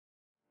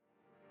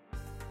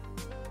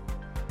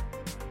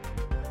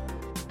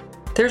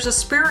There's a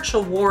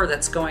spiritual war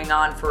that's going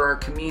on for our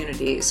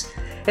communities.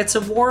 It's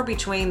a war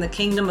between the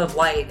kingdom of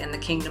light and the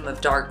kingdom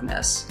of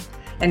darkness.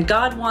 And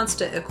God wants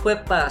to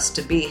equip us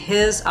to be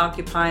His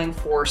occupying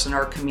force in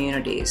our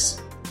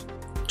communities.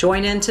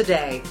 Join in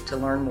today to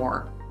learn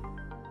more.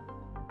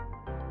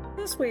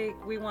 This week,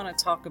 we want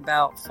to talk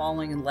about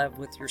falling in love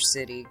with your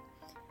city.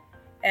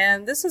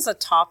 And this is a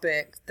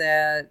topic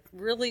that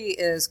really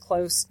is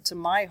close to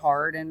my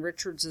heart and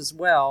Richard's as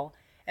well.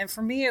 And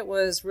for me, it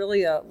was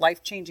really a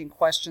life-changing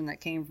question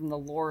that came from the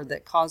Lord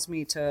that caused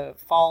me to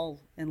fall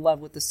in love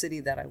with the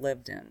city that I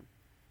lived in.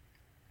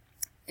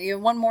 You know,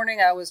 one morning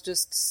I was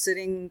just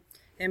sitting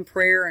in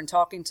prayer and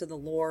talking to the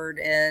Lord,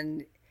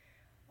 and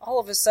all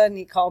of a sudden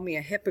He called me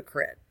a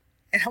hypocrite.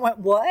 And I went,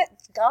 what?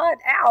 God,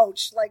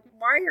 ouch. Like,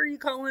 why are you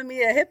calling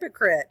me a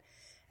hypocrite?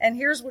 And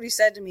here's what He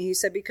said to me. He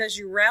said, because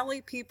you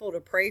rally people to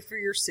pray for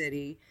your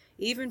city,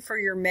 even for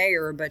your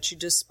mayor, but you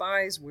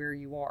despise where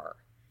you are.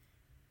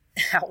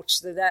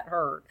 Ouch, that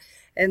hurt.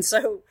 And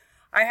so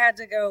I had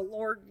to go,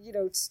 Lord,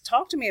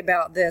 talk to me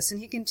about this.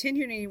 And He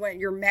continued and He went,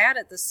 you're mad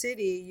at the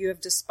city. You have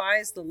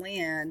despised the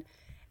land.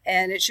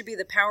 And it should be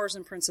the powers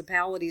and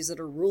principalities that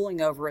are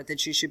ruling over it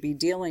that you should be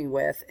dealing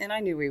with. And I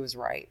knew He was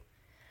right.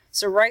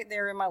 So right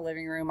there in my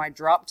living room, I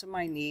dropped to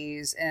my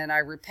knees and I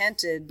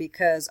repented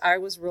because I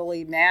was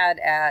really mad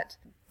at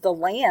the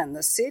land,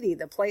 the city,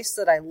 the place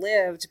that I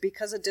lived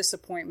because of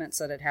disappointments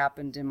that had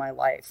happened in my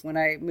life. When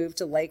I moved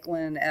to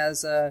Lakeland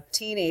as a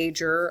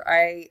teenager,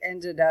 I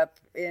ended up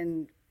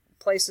in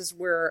places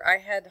where I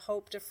had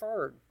hope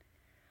deferred.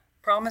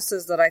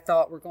 Promises that I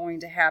thought were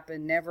going to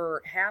happen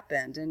never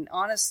happened. And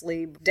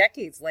honestly,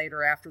 decades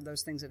later after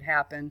those things had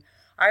happened,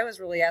 I was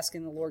really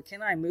asking the Lord,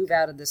 can I move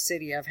out of the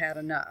city? I've had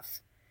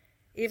enough.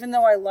 Even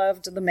though I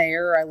loved the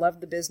mayor, I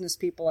loved the business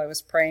people I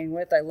was praying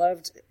with, I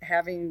loved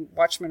having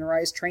Watchman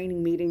Arise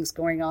training meetings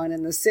going on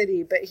in the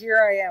city, but here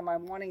I am,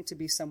 I'm wanting to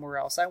be somewhere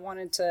else. I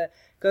wanted to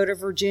go to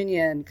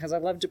Virginia because I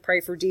love to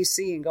pray for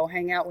DC and go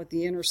hang out with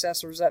the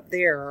intercessors up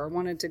there, or I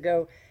wanted to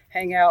go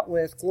hang out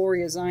with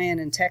Gloria Zion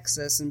in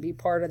Texas and be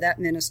part of that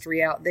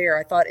ministry out there.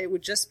 I thought it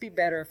would just be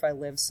better if I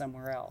lived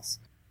somewhere else.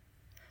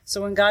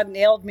 So when God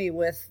nailed me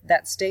with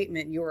that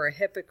statement, you're a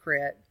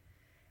hypocrite,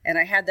 and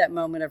I had that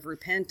moment of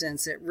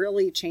repentance, it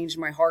really changed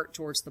my heart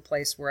towards the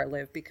place where I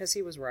live because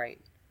He was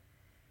right.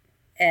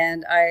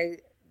 And I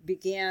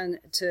began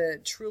to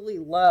truly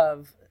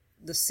love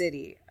the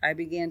city. I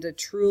began to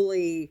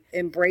truly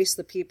embrace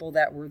the people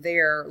that were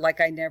there like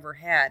I never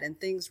had. And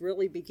things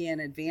really began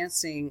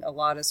advancing a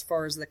lot as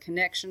far as the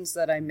connections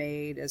that I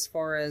made, as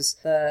far as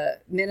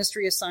the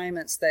ministry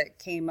assignments that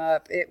came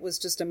up. It was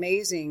just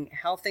amazing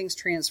how things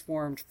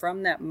transformed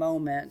from that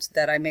moment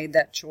that I made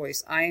that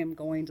choice. I am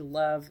going to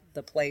love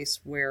the place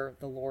where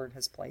the Lord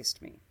has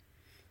placed me.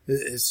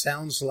 It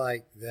sounds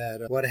like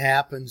that what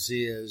happens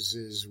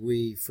is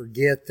we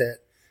forget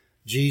that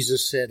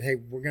Jesus said, hey,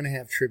 we're going to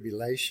have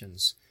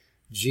tribulations.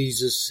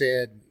 Jesus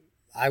said,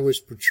 I was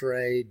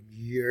betrayed,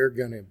 you're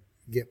going to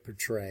get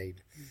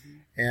betrayed. Mm-hmm.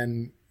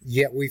 And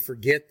yet we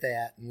forget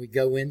that, and we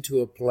go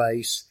into a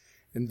place,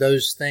 and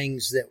those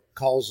things that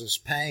cause us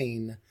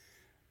pain,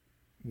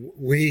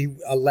 we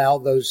allow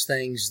those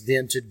things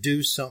then to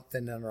do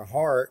something in our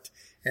heart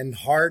and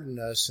harden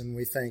us, and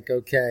we think,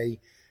 okay,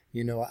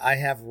 I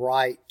have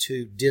right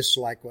to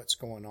dislike what's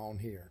going on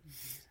here.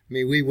 Mm-hmm. I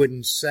mean, we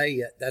wouldn't say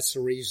it. That's the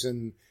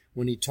reason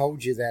when He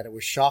told you that, it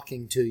was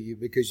shocking to you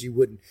because you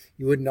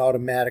wouldn't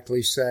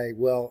automatically say,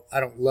 well,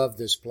 I don't love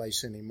this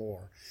place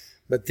anymore.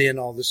 But then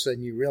all of a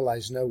sudden you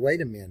realize, no,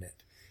 wait a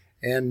minute.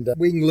 And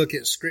we can look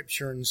at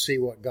Scripture and see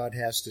what God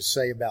has to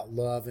say about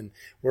love. And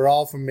we're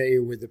all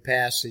familiar with the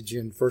passage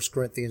in 1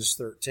 Corinthians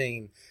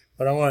 13.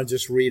 But I want to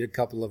just read a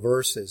couple of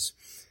verses.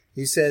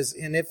 He says,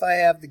 and if I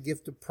have the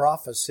gift of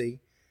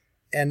prophecy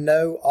and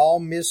know all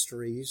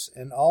mysteries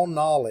and all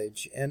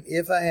knowledge, and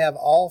if I have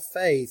all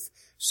faith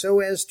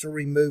so as to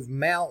remove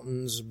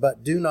mountains,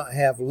 but do not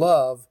have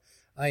love,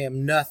 I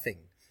am nothing.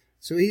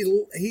 So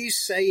he's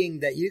saying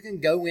that you can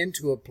go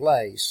into a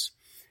place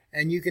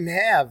and you can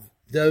have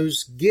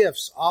those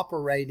gifts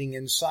operating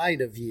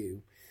inside of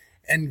you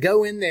and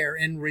go in there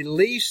and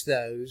release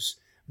those,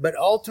 but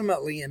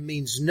ultimately it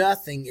means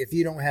nothing if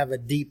you don't have a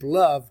deep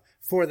love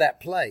for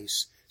that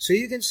place. So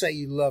you can say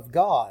you love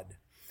God,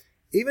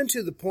 even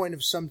to the point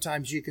of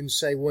sometimes you can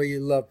say, well,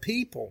 you love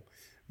people.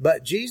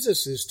 But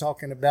Jesus is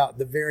talking about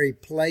the very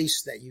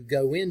place that you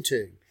go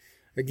into.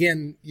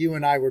 Again, you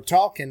and I were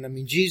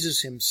talking,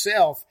 Jesus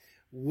Himself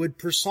would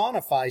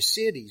personify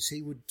cities.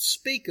 He would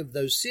speak of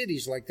those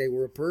cities like they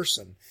were a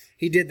person.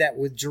 He did that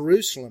with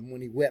Jerusalem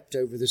when He wept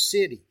over the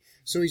city.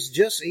 So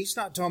he's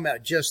not talking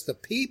about just the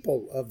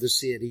people of the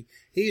city.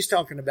 He's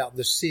talking about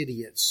the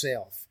city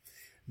itself.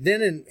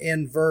 Then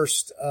in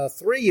verse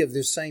 3 of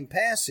this same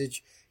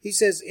passage, he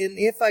says, and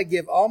if I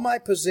give all my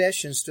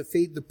possessions to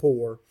feed the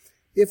poor,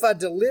 if I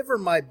deliver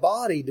my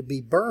body to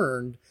be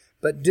burned,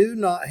 but do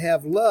not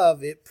have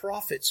love, it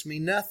profits me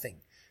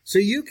nothing. So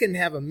you can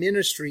have a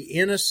ministry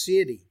in a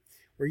city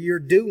where you're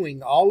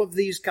doing all of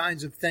these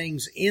kinds of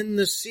things in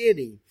the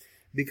city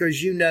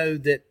because you know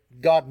that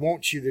God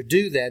wants you to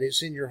do that.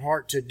 It's in your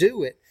heart to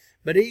do it.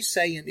 But he's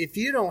saying if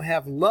you don't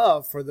have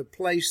love for the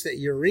place that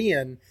you're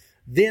in,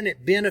 then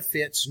it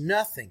benefits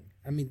nothing.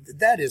 I mean,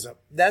 that is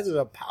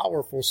a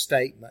powerful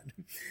statement.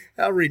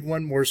 I'll read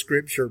one more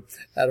scripture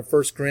out of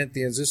 1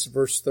 Corinthians. This is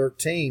verse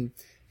 13.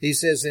 He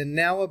says, "And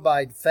now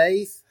abide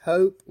faith,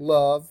 hope,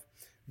 love,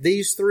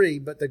 these three,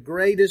 but the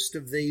greatest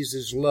of these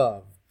is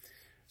love."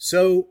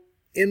 So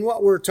in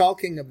what we're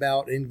talking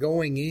about in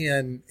going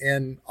in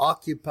and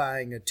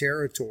occupying a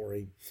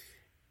territory,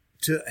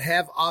 to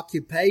have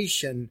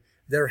occupation,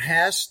 there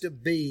has to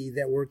be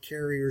that we're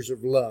carriers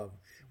of love.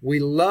 We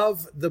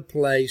love the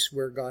place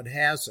where God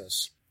has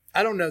us.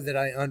 I don't know that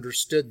I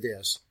understood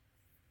this,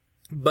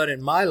 but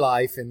in my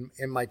life,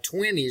 in my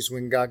 20s,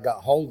 when God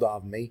got hold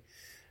of me,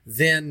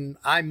 then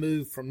I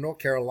moved from North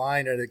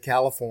Carolina to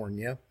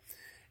California,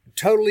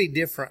 totally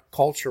different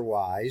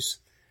culture-wise,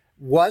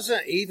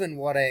 wasn't even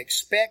what I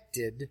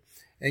expected,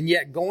 and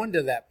yet going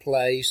to that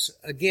place,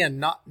 again,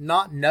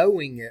 not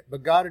knowing it,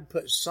 but God had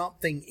put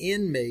something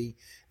in me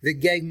that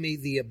gave me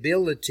the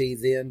ability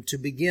then to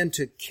begin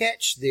to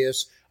catch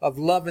this of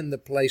loving the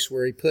place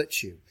where He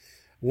puts you.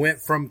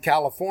 Went from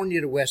California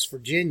to West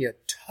Virginia,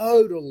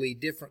 totally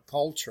different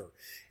culture.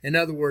 In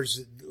other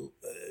words,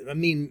 I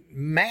mean,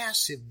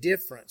 massive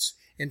difference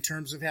in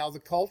terms of how the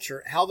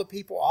culture, how the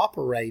people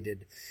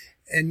operated.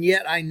 And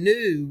yet I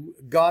knew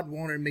God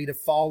wanted me to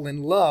fall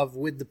in love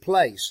with the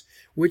place,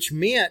 which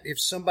meant if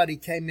somebody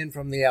came in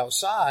from the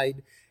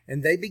outside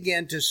and they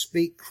began to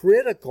speak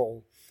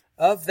critical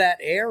of that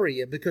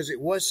area because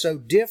it was so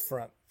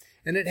different.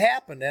 And it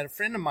happened. I had a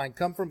friend of mine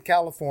come from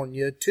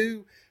California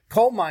to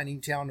coal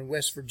mining town in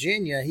West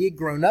Virginia. He had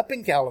grown up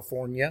in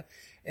California,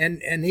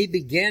 and he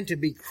began to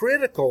be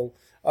critical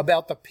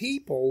about the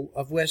people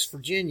of West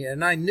Virginia.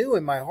 And I knew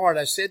in my heart,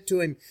 I said to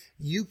him,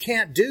 you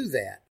can't do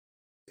that.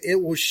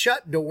 It will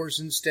shut doors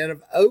instead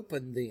of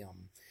open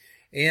them.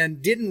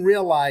 And didn't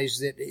realize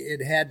that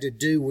it had to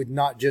do with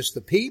not just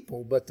the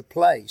people, but the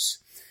place.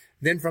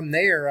 Then from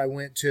there, I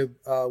went to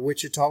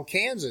Wichita,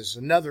 Kansas,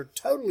 another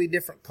totally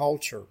different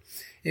culture.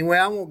 Anyway,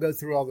 I won't go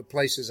through all the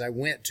places I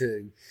went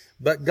to,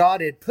 but God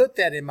had put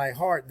that in my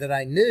heart that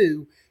I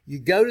knew you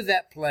go to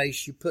that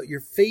place, you put your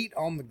feet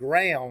on the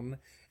ground,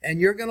 and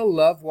you're going to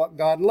love what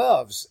God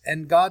loves.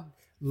 And God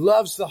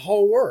loves the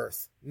whole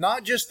earth,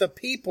 not just the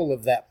people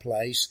of that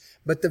place,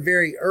 but the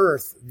very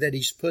earth that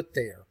He's put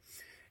there.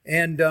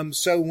 And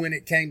so when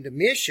it came to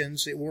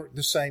missions, it worked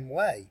the same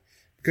way.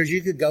 Because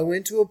you could go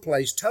into a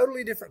place,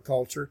 totally different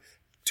culture,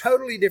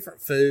 totally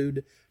different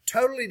food,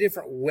 totally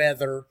different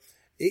weather,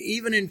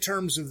 even in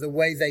terms of the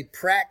way they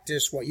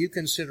practice what you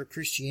consider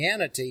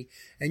Christianity.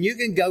 And you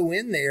can go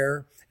in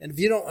there, and if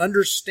you don't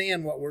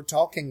understand what we're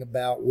talking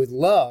about with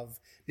love,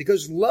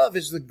 because love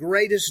is the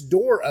greatest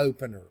door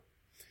opener.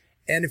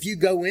 And if you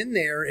go in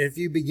there, if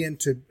you begin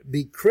to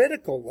be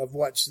critical of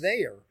what's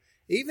there,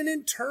 even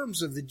in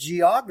terms of the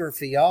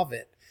geography of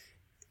it,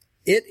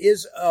 it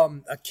is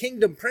a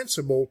kingdom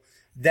principle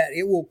that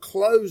it will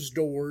close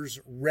doors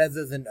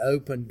rather than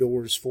open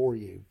doors for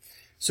you.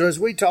 So as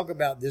we talk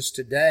about this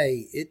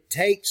today, it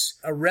takes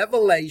a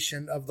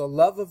revelation of the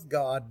love of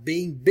God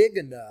being big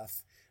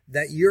enough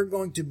that you're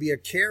going to be a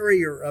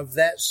carrier of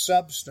that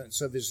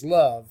substance of His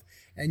love,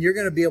 and you're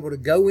going to be able to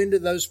go into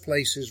those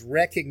places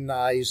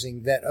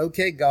recognizing that,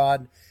 okay,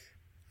 God,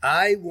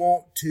 I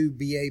want to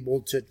be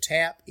able to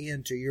tap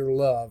into your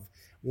love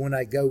when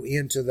I go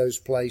into those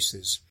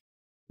places.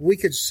 We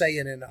could say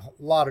it in a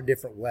lot of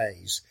different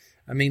ways.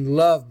 I mean,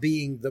 love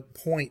being the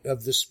point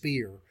of the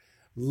spear,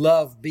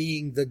 love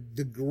being the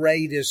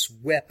greatest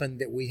weapon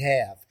that we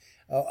have,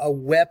 a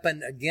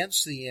weapon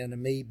against the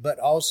enemy, but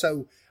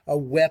also a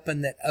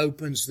weapon that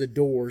opens the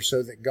door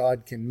so that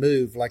God can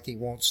move like He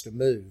wants to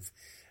move.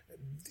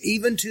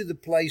 Even to the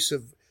place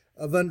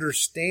of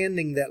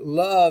understanding that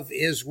love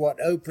is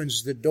what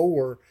opens the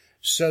door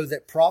so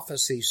that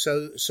prophecy,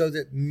 so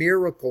that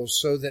miracles,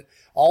 so that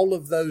all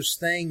of those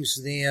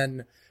things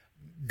then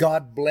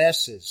God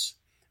blesses,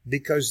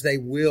 because they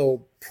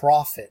will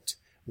profit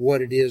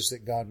what it is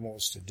that God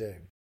wants to do.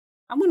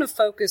 I'm going to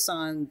focus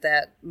on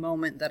that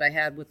moment that I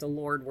had with the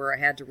Lord where I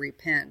had to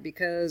repent,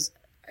 because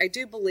I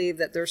do believe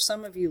that there's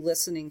some of you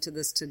listening to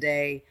this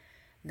today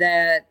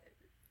that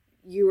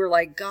you were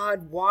like,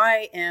 God,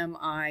 why am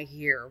I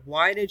here?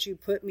 Why did you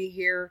put me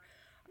here?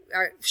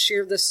 I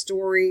share this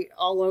story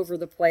all over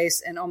the place,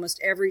 and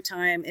almost every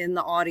time in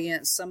the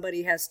audience,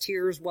 somebody has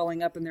tears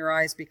welling up in their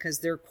eyes because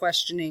they're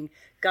questioning,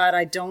 God,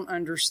 I don't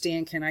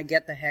understand. Can I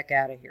get the heck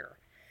out of here?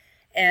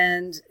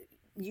 And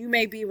you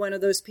may be one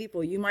of those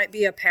people. You might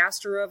be a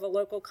pastor of a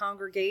local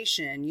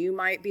congregation. You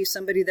might be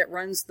somebody that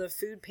runs the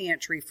food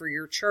pantry for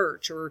your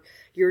church, or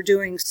you're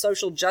doing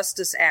social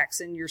justice acts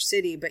in your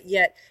city, but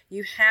yet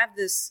you have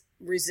this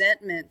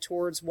resentment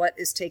towards what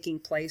is taking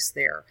place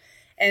there.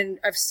 And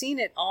I've seen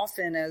it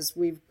often as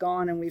we've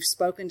gone and we've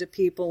spoken to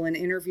people and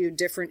interviewed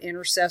different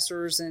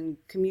intercessors and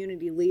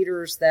community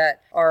leaders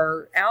that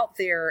are out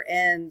there.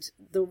 And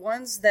the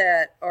ones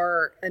that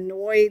are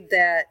annoyed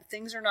that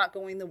things are not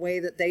going the way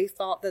that they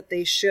thought that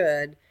they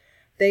should,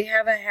 they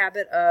have a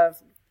habit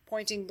of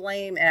pointing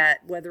blame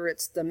at whether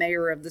it's the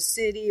mayor of the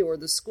city or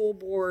the school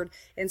board,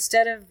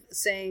 instead of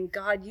saying,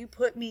 God, you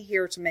put me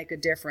here to make a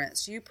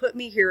difference. You put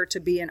me here to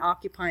be an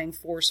occupying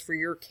force for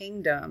your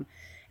kingdom.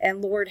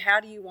 And Lord, how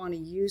do you want to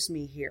use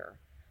me here?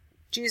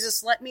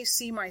 Jesus, let me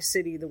see my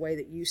city the way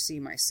that you see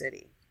my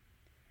city.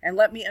 And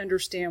let me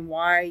understand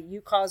why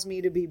you caused me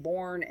to be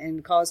born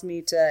and caused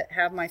me to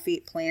have my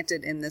feet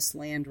planted in this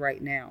land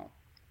right now.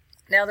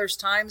 Now, there's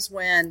times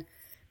when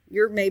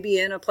you're maybe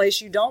in a place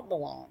you don't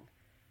belong,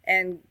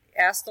 and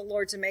ask the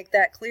Lord to make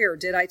that clear.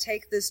 Did I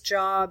take this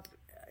job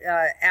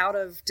out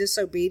of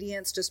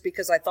disobedience just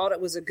because I thought it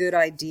was a good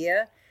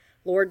idea?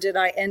 Lord, did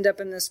I end up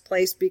in this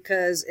place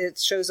because it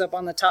shows up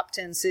on the top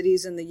 10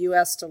 cities in the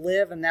U.S. to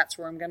live, and that's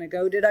where I'm going to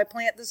go? Did I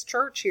plant this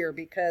church here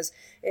because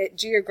it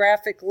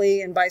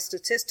geographically and by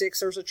statistics,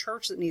 there's a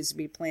church that needs to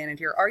be planted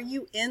here? Are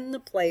you in the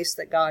place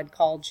that God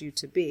called you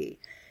to be?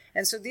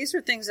 And so these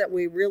are things that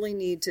we really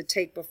need to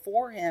take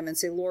before him and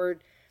say,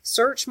 Lord,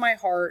 search my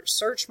heart,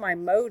 search my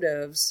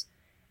motives,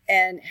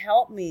 and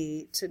help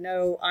me to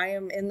know I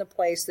am in the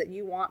place that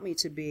you want me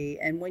to be.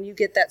 And when you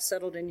get that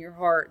settled in your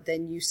heart,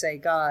 then you say,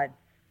 God,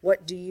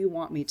 what do you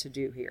want me to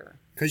do here?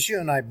 Because you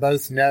and I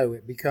both know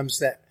it becomes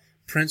that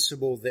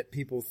principle that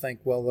people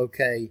think, well,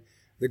 okay,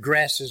 the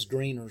grass is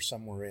greener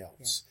somewhere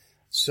else. Yeah.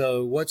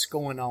 So what's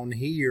going on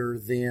here,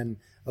 then,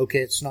 okay,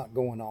 it's not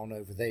going on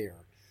over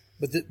there.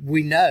 But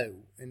we know,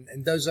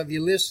 and those of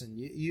you listen,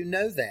 you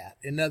know that.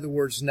 In other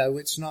words, no,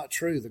 it's not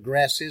true. The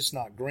grass is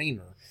not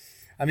greener.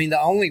 I mean,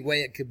 the only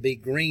way it could be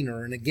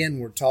greener, and again,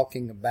 we're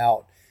talking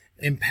about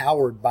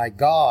empowered by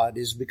God,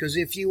 is because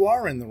if you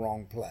are in the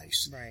wrong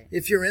place, right.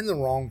 If you're in the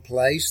wrong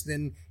place,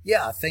 then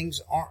yeah,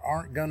 things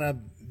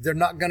they're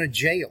not gonna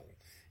jail.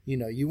 You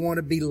know, you want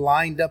to be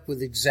lined up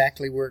with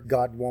exactly where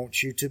God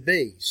wants you to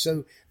be.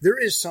 So there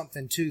is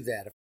something to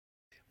that.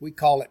 We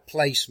call it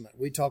placement.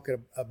 We talk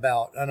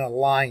about an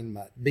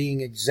alignment, being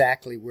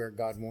exactly where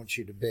God wants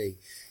you to be.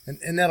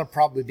 And that'll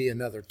probably be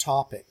another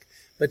topic.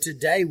 But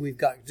today we've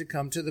got to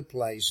come to the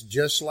place,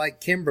 just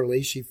like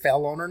Kimberly, she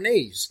fell on her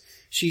knees.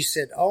 She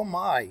said, oh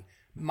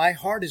my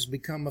heart has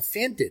become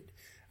offended.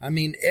 I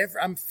mean,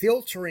 I'm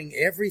filtering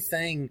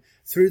everything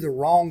through the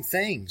wrong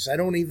things. I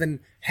don't even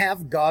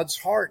have God's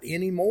heart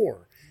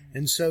anymore.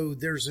 And so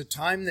there's a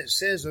time that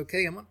says,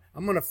 okay,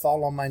 I'm going to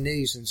fall on my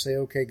knees and say,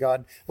 okay,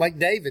 God, like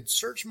David,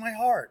 search my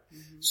heart.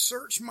 Mm-hmm.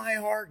 Search my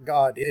heart,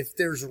 God. If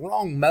there's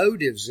wrong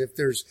motives, if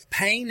there's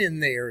pain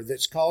in there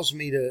that's caused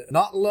me to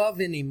not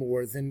love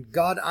anymore, then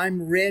God,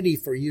 I'm ready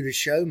for you to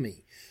show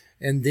me.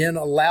 And then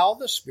allow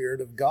the Spirit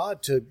of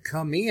God to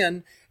come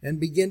in and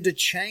begin to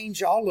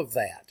change all of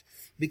that.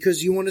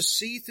 Because you want to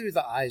see through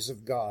the eyes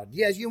of God.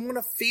 Yes, you want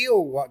to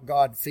feel what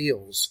God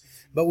feels.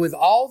 But with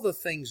all the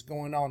things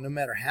going on, no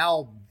matter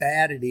how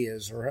bad it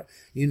is, or,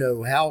 you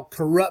know, how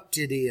corrupt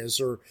it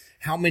is, or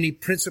how many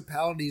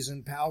principalities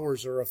and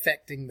powers are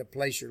affecting the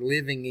place you're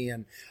living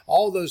in,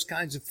 all those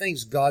kinds of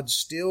things, God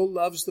still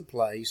loves the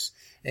place,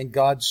 and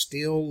God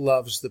still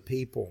loves the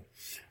people.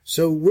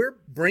 So we're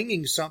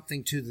bringing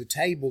something to the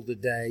table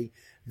today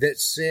that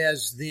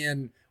says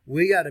then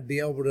we got to be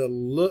able to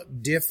look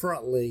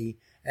differently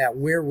at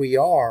where we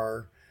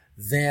are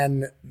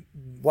than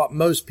what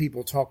most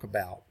people talk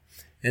about.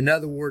 In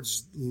other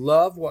words,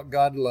 love what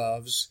God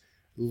loves.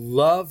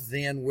 Love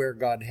then where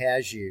God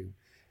has you.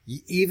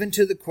 Even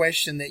to the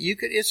question that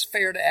it's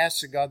fair to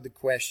ask God the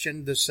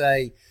question to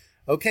say,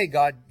 okay,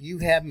 God, you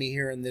have me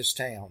here in this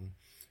town.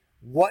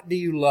 What do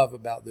you love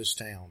about this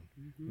town?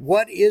 Mm-hmm.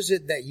 What is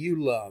it that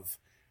you love?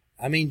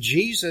 I mean,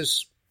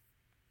 Jesus,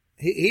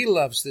 he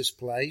loves this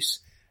place.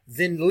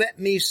 Then let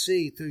me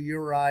see through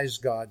your eyes,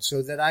 God,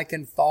 so that I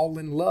can fall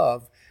in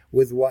love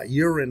with what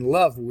you're in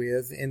love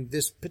with in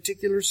this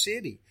particular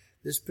city,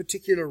 this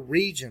particular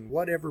region,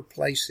 whatever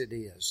place it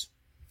is.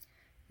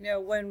 You know,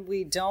 when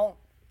we don't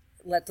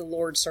let the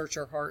Lord search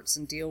our hearts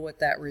and deal with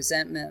that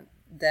resentment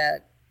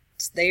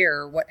that's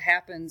there, what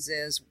happens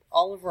is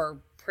all of our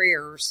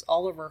prayers,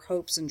 all of our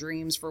hopes and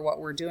dreams for what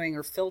we're doing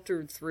are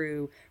filtered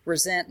through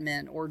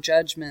resentment or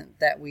judgment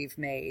that we've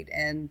made.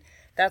 And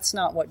that's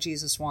not what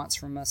Jesus wants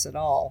from us at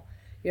all.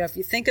 You know, if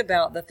you think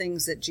about the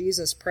things that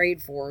Jesus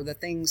prayed for, the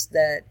things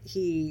that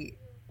he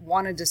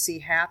wanted to see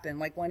happen,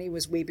 like when he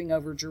was weeping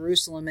over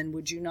Jerusalem, and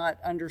would you not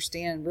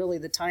understand really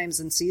the times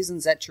and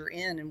seasons that you're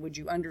in, and would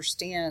you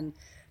understand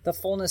the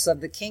fullness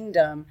of the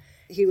kingdom?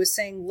 He was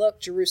saying,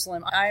 look,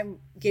 Jerusalem, I'm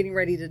getting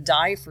ready to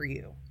die for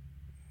you.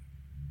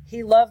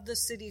 He loved the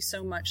city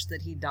so much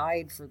that he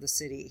died for the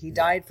city. He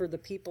died for the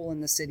people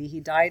in the city. He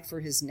died for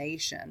his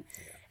nation.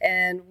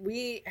 And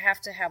we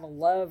have to have a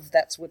love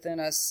that's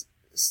within us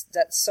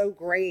that's so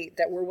great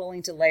that we're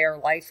willing to lay our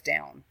life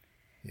down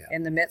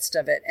in the midst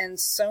of it. And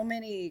so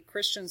many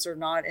Christians are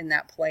not in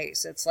that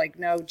place. It's like,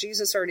 no,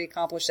 Jesus already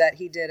accomplished that.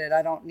 He did it.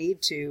 I don't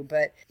need to.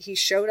 But he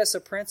showed us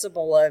a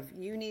principle of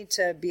you need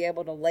to be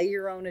able to lay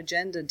your own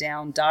agenda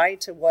down, die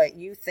to what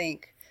you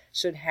think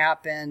should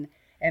happen,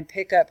 and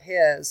pick up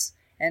his,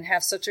 and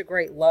have such a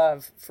great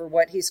love for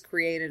what he's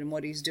created and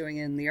what he's doing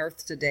in the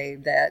earth today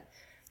that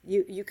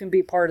you can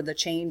be part of the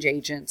change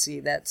agency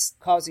that's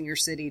causing your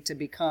city to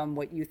become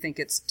what you think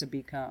it's to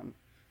become.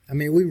 I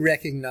mean, we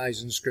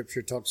recognize in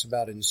Scripture, talks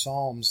about in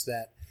Psalms,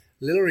 that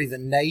literally the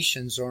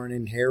nations are an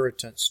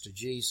inheritance to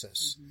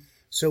Jesus. Mm-hmm.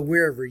 So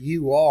wherever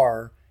you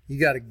are, you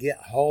got to get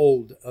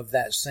hold of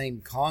that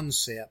same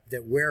concept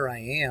that where I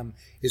am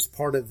is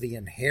part of the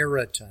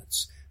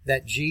inheritance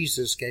that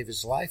Jesus gave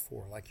his life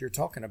for, like you're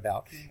talking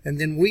about. Mm-hmm. And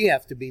then we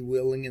have to be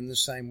willing in the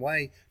same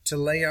way to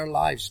lay our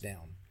lives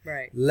down.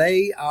 Right.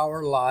 Lay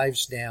our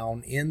lives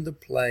down in the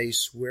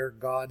place where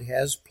God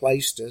has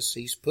placed us.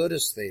 He's put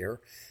us there.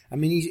 I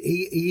mean,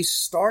 he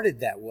started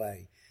that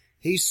way.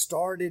 He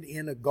started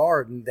in a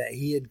garden that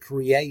he had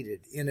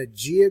created in a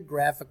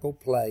geographical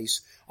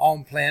place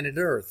on planet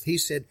Earth. He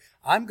said,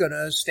 I'm going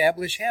to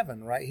establish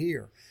heaven right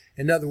here.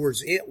 In other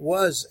words, it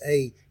was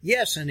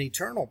an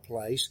eternal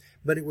place,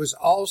 but it was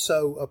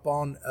also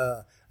upon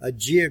a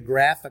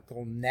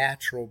geographical,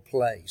 natural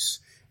place.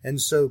 And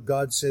so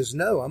God says,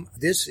 no,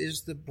 this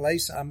is the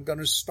place I'm going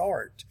to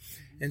start.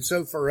 And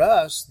so for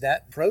us,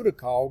 that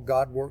protocol,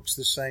 God works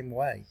the same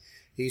way.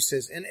 He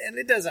says, and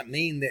it doesn't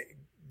mean that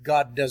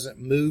God doesn't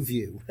move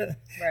you.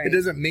 Right. It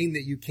doesn't mean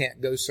that you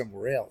can't go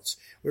somewhere else.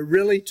 We're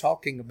really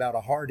talking about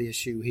a heart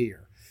issue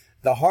here.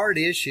 The heart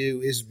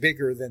issue is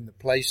bigger than the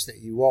place that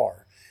you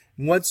are.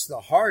 Once the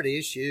heart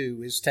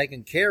issue is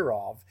taken care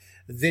of,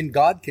 then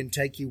God can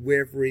take you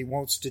wherever he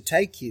wants to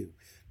take you.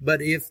 But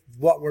if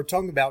what we're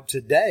talking about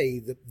today,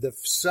 the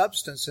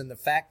substance and the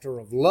factor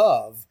of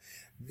love,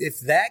 if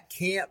that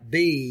can't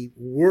be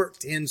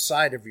worked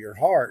inside of your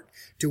heart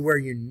to where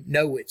you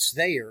know it's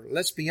there,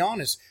 let's be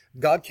honest,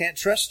 God can't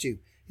trust you.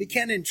 He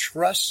can't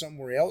entrust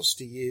somewhere else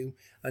to you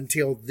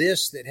until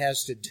this that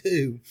has to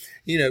do,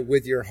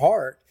 with your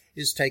heart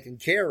is taken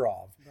care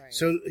of. Right.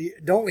 So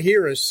don't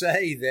hear us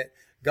say that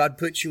God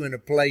puts you in a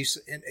place,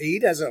 and he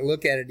doesn't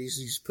look at it as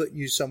he's putting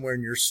you somewhere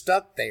and you're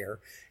stuck there.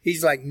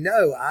 He's like,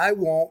 no, I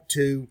want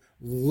to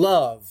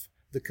love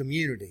the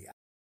community.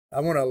 I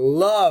want to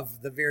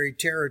love the very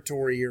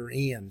territory you're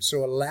in.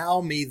 So allow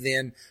me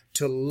then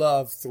to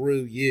love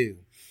through you.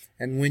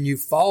 And when you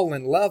fall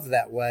in love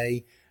that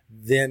way,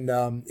 then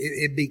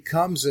it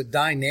becomes a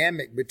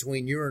dynamic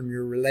between you and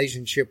your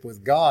relationship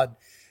with God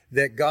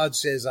that God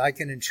says, I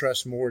can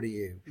entrust more to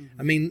you. Mm-hmm.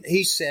 I mean,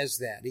 he says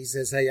that. He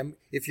says, hey,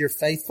 if you're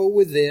faithful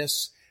with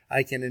this,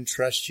 I can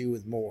entrust you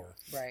with more.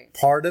 Right.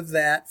 Part of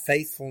that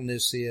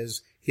faithfulness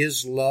is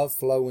his love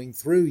flowing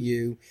through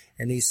you.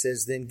 And he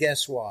says, then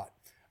guess what?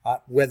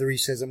 Whether he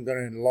says, I'm going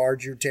to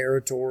enlarge your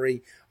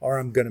territory or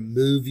I'm going to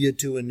move you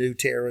to a new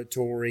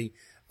territory,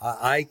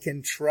 I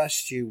can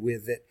trust you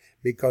with it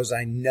because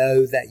I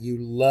know that you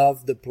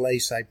love the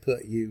place I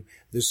put you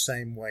the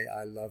same way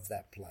I love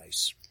that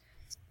place.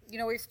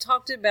 We've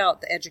talked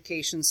about the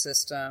education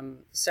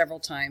system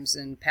several times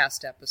in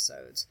past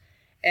episodes.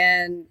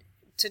 And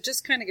to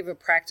just kind of give a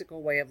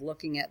practical way of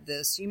looking at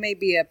this, you may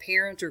be a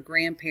parent or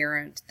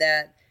grandparent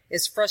that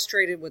is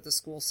frustrated with the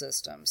school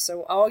system.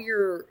 So all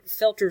your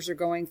filters are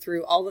going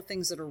through all the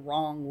things that are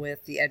wrong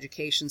with the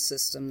education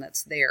system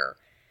that's there.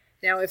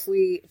 Now, if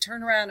we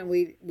turn around and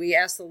we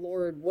ask the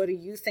Lord, what do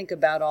you think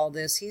about all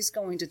this? He's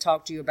going to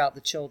talk to you about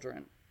the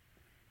children.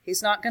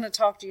 He's not going to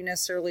talk to you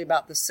necessarily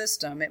about the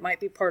system. It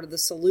might be part of the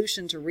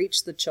solution to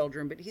reach the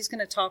children, but he's going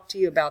to talk to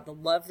you about the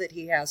love that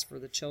he has for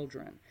the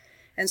children.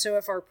 And so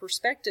if our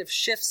perspective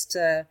shifts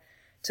to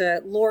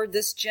Lord,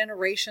 this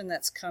generation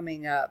that's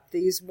coming up,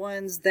 these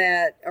ones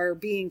that are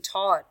being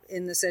taught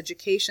in this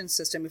education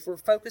system, if we're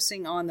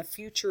focusing on the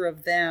future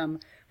of them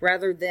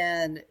rather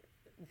than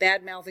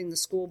bad-mouthing the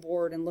school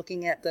board and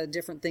looking at the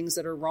different things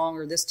that are wrong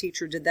or this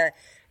teacher did that,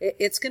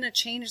 it's going to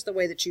change the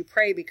way that you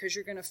pray because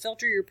you're going to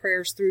filter your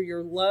prayers through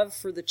your love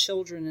for the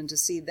children and to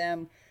see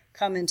them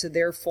come into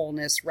their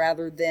fullness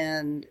rather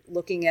than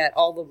looking at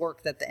all the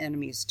work that the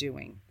enemy's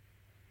doing.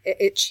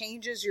 It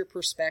changes your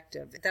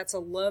perspective. That's a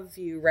love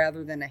view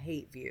rather than a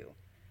hate view.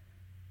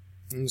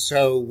 And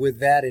so with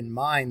that in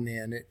mind,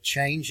 then, it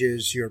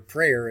changes your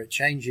prayer, it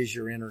changes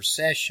your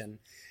intercession.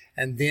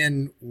 And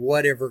then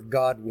whatever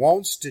God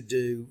wants to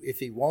do, if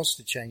he wants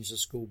to change the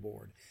school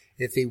board,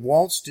 if he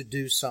wants to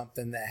do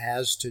something that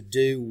has to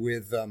do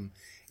with,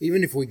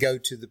 even if we go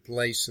to the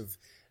place of,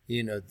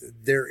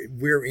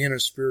 we're in a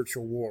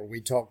spiritual war.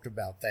 We talked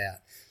about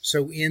that.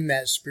 So in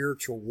that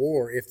spiritual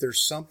war, if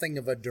there's something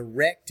of a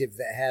directive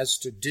that has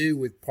to do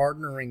with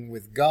partnering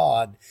with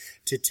God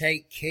to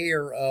take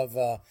care of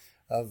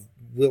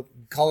we'll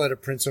call it a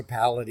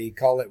principality,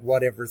 call it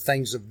whatever,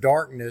 things of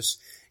darkness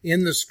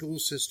in the school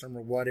system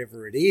or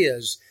whatever it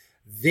is,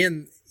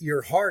 then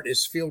your heart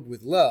is filled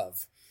with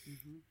love.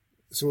 Mm-hmm.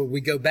 So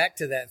we go back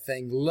to that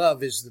thing.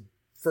 Love is the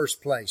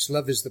first place.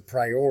 Love is the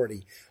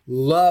priority.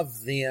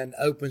 Love then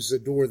opens the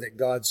door that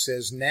God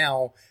says,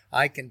 now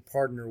I can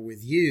partner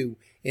with you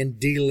in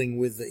dealing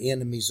with the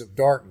enemies of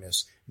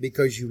darkness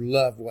because you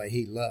love what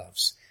he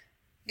loves.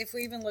 If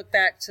we even look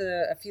back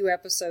to a few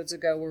episodes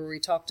ago where we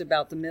talked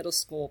about the middle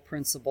school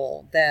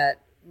principal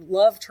that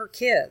loved her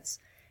kids.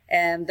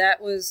 And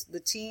that was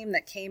the team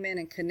that came in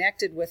and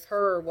connected with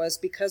her was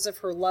because of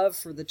her love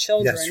for the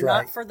children, That's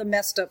right. not for the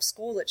messed up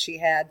school that she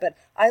had. But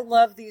I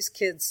love these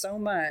kids so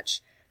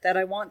much that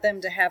I want them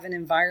to have an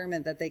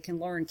environment that they can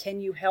learn.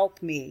 Can you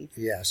help me?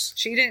 Yes.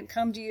 She didn't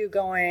come to you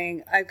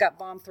going, I've got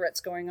bomb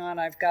threats going on.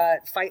 I've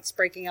got fights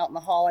breaking out in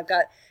the hall.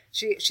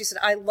 She said,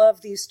 I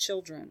love these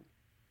children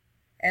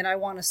and I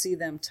want to see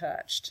them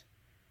touched.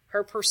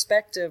 Her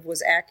perspective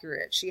was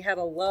accurate. She had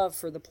a love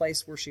for the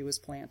place where she was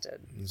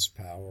planted. It's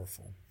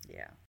powerful.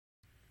 Yeah.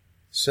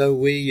 So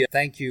we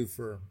thank you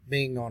for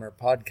being on our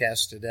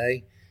podcast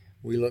today.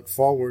 We look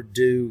forward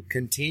to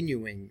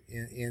continuing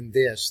in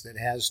this that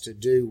has to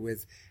do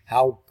with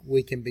how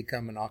we can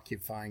become an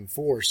occupying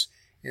force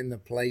in the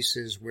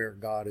places where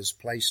God has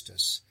placed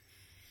us.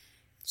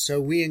 So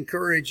we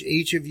encourage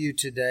each of you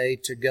today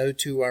to go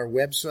to our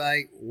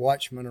website,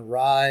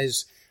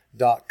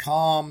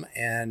 WatchmenArise.com,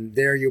 and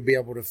there you'll be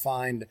able to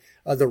find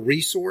other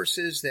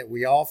resources that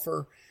we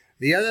offer.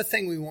 The other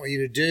thing we want you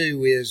to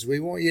do is we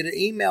want you to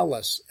email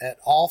us at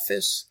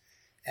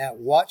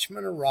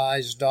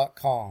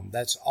office@WatchmenArise.com.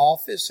 That's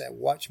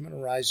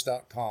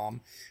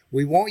office@WatchmenArise.com.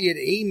 We want you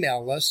to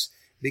email us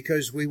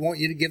because we want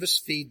you to give us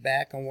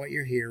feedback on what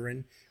you're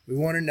hearing. We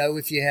want to know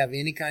if you have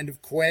any kind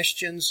of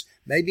questions,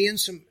 maybe in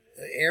some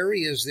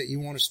areas that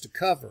you want us to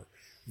cover.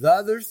 The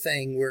other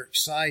thing we're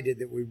excited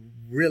that we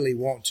really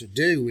want to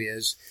do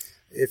is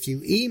if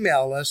you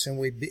email us and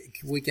we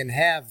can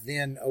have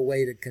then a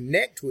way to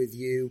connect with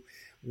you,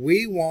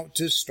 we want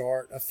to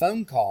start a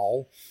phone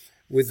call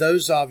with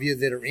those of you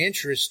that are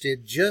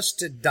interested just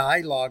to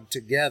dialogue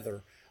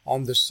together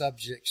on the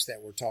subjects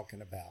that we're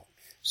talking about.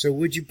 So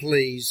would you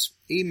please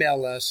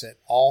email us at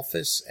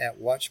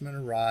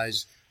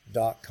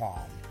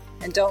office@WatchmenArise.com.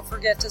 And don't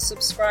forget to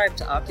subscribe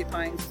to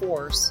Occupying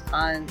Force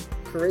on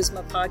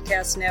Charisma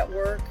Podcast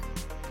Network,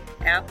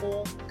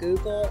 Apple,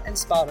 Google, and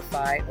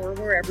Spotify, or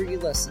wherever you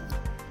listen.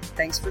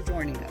 Thanks for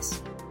joining us.